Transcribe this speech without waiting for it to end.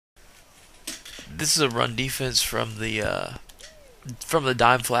this is a run defense from the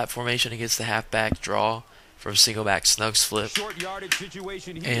dime flat formation against the halfback draw from single back snugs flip.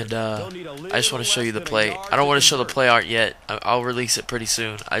 And I just want to show you the play. I don't want to show the play art yet. I'll release it pretty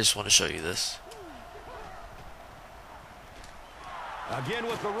soon. I just want to show you this. Again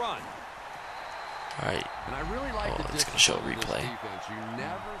with the run. All right. And I really like it's going to show a replay.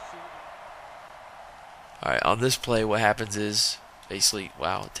 All right, on this play, what happens is basically,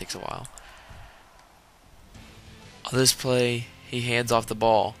 wow, it takes a while. On this play, he hands off the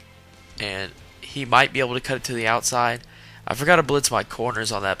ball, and he might be able to cut it to the outside. I forgot to blitz my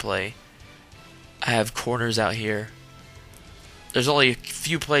corners on that play. I have corners out here. There's only a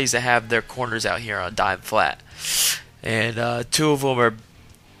few plays that have their corners out here on dime flat, and two of them are.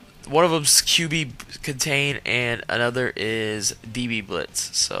 One of them's QB contain, and another is DB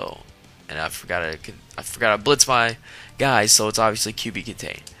blitz. So, and I forgot to blitz my guys, so it's obviously QB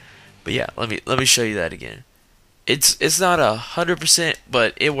contain. But yeah, let me show you that again. It's not 100%,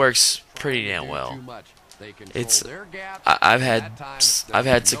 but it works pretty damn well. I've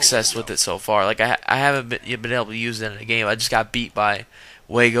had success with it so far. Like I haven't been able to use it in a game. I just got beat by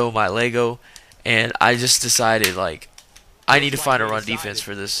my Lego, and I just decided like I need to find a run defense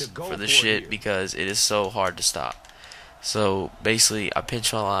for this shit because it is so hard to stop. So basically, I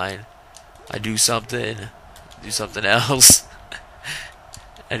pinch my line, I do something else,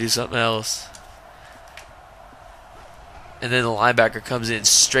 I do something else. And then the linebacker comes in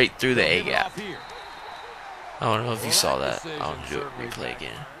straight through the A gap. I don't know if you saw that. I'll do it. Replay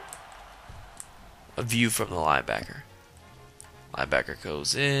again. A view from the linebacker. Linebacker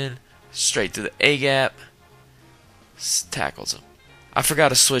goes in straight through the A gap. Tackles him. I forgot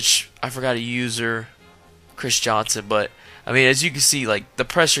to switch. I forgot to use Chris Johnson, but I mean, as you can see, like the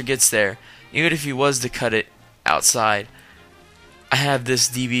pressure gets there. Even if he was to cut it outside, I have this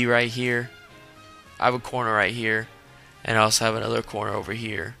DB right here. I have a corner right here. And I also have another corner over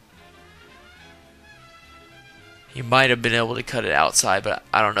here. He might have been able to cut it outside, but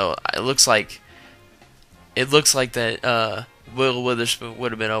I don't know. It looks like that Will Witherspoon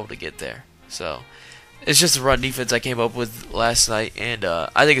would have been able to get there. So it's just a run defense I came up with last night, and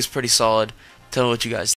I think it's pretty solid. Tell me what you guys